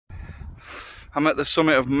I'm at the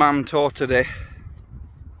summit of Mam Tor today,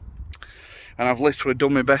 and I've literally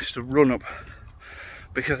done my best to run up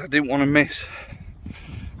because I didn't want to miss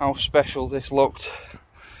how special this looked.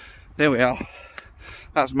 There we are,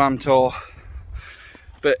 that's Mam Tor.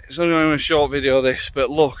 But it's only a short video this, but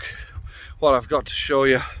look what I've got to show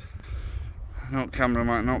you. I know camera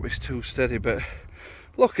might not be too steady, but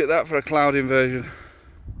look at that for a cloud inversion.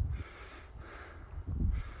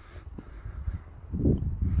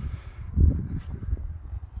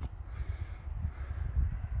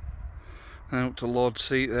 And up to Lord's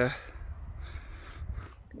Seat there.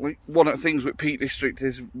 One of the things with Peak District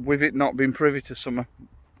is, with it not being privy to some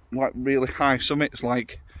like really high summits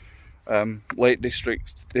like Lake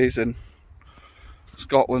District is in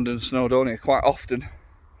Scotland and Snowdonia, quite often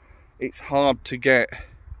it's hard to get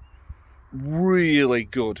really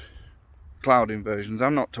good cloud inversions.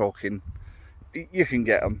 I'm not talking, you can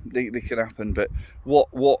get them, they can happen, but what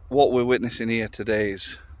we're witnessing here today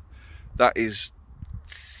is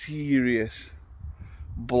serious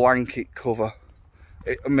blanket cover.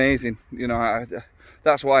 Amazing, you know.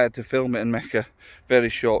 That's why I had to film it and make a very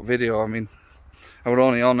short video. I mean, I was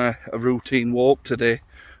only on a routine walk today,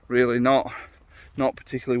 really not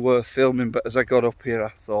particularly worth filming, but as I got up here I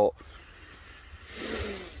thought,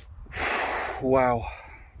 wow.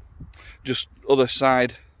 Just other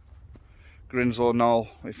side, Grinslow Knoll,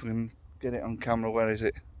 if we can get it on camera. Where is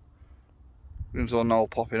it? Grinslow Knoll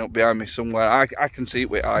popping up behind me somewhere. I can see it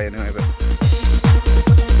with eye anyway, but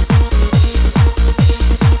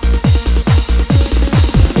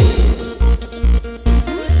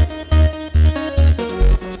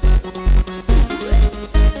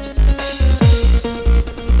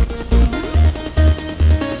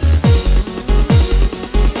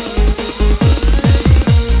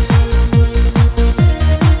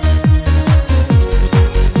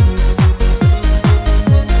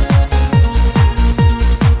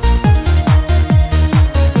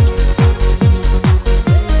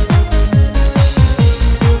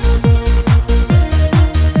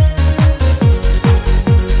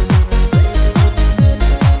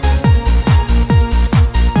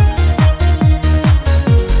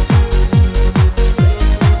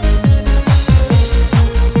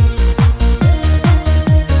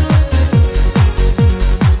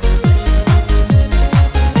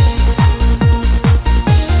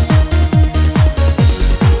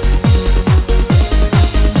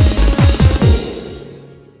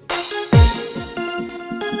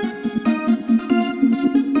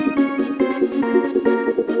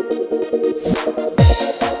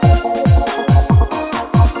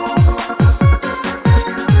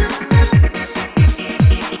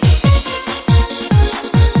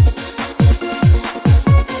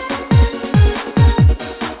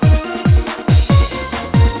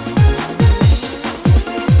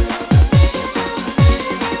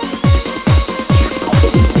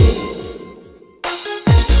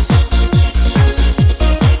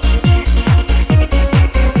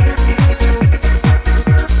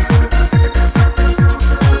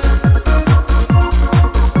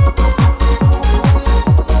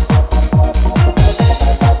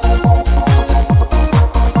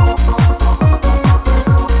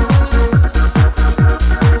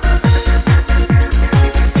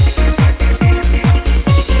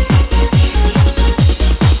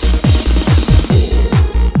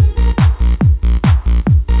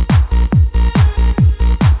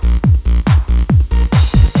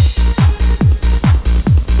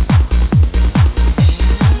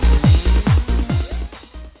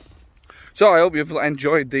so I hope you've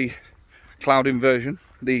enjoyed the cloud inversion,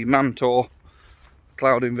 the Mam Tor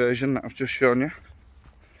cloud inversion that I've just shown you.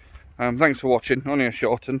 Thanks for watching, only a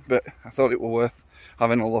short one, but I thought it was worth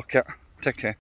having a look at. Take care.